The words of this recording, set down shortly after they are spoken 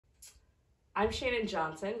I'm Shannon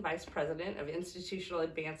Johnson, Vice President of Institutional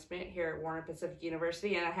Advancement here at Warner Pacific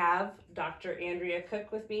University, and I have Dr. Andrea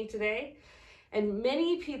Cook with me today. And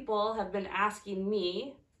many people have been asking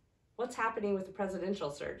me what's happening with the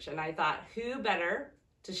presidential search, and I thought, who better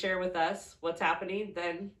to share with us what's happening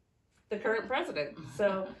than the current president?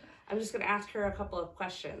 So I'm just going to ask her a couple of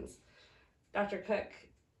questions. Dr. Cook,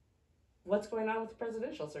 what's going on with the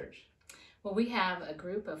presidential search? Well, we have a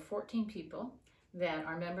group of 14 people that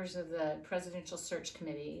are members of the Presidential Search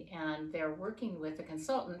Committee, and they're working with a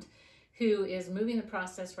consultant who is moving the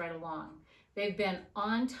process right along. They've been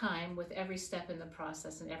on time with every step in the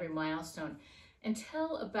process and every milestone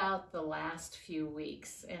until about the last few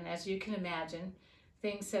weeks. And as you can imagine,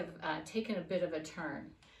 things have taken a bit of a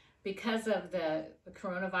turn. Because of the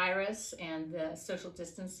coronavirus and the social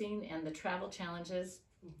distancing and the travel challenges,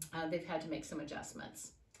 they've had to make some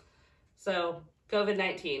adjustments. So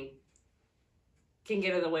COVID-19 can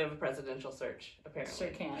get in the way of a presidential search, apparently.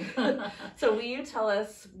 Sure can. So will you tell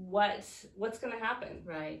us what's going to happen?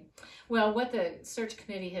 Right. Well, what the search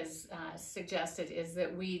committee has suggested is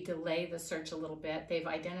that we delay the search a little bit. They've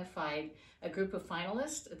identified a group of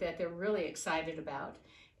finalists that they're really excited about,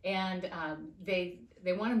 and they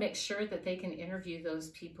want to make sure that they can interview those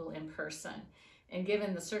people in person. And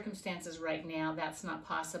given the circumstances right now, that's not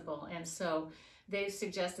possible. And so they've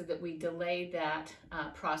suggested that we delay that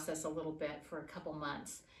process a little bit for a couple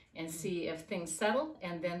months and see if things settle,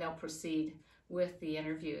 and then they'll proceed with the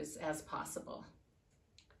interviews as possible.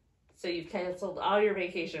 So you've canceled all your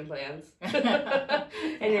vacation plans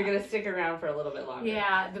and you're going to stick around for a little bit longer.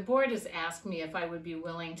 Yeah, the board has asked me if I would be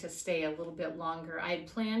willing to stay a little bit longer. I had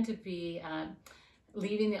planned to be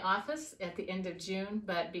leaving the office at the end of June,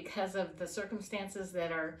 but because of the circumstances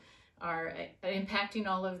that are impacting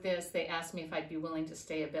all of this, they asked me if I'd be willing to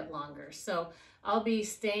stay a bit longer. So I'll be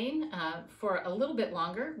staying for a little bit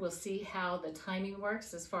longer. We'll see how the timing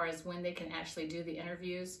works as far as when they can actually do the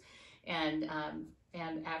interviews and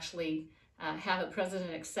actually have a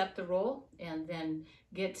president accept the role, and then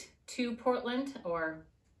get to Portland or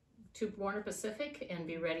to Warner Pacific and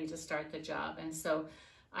be ready to start the job. And so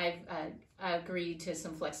I've agreed to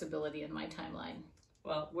some flexibility in my timeline.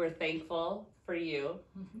 Well, we're thankful for you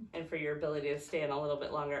and for your ability to stay in a little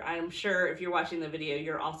bit longer. I'm sure if you're watching the video,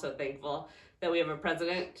 you're also thankful that we have a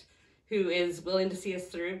president who is willing to see us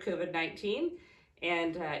through COVID-19.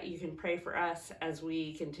 And you can pray for us as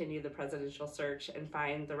we continue the presidential search and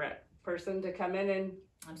find the right person to come in and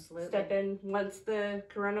step in once the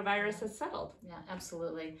coronavirus has settled. Yeah,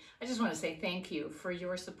 absolutely. I just want to say thank you for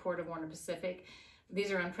your support of Warner Pacific. These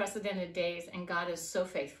are unprecedented days, and God is so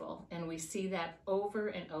faithful, and we see that over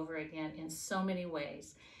and over again in so many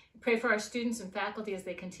ways. Pray for our students and faculty as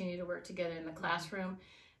they continue to work together in the classroom.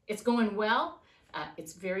 It's going well.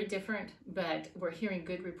 It's very different, but we're hearing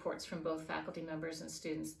good reports from both faculty members and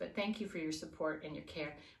students. But thank you for your support and your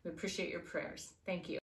care. We appreciate your prayers. Thank you.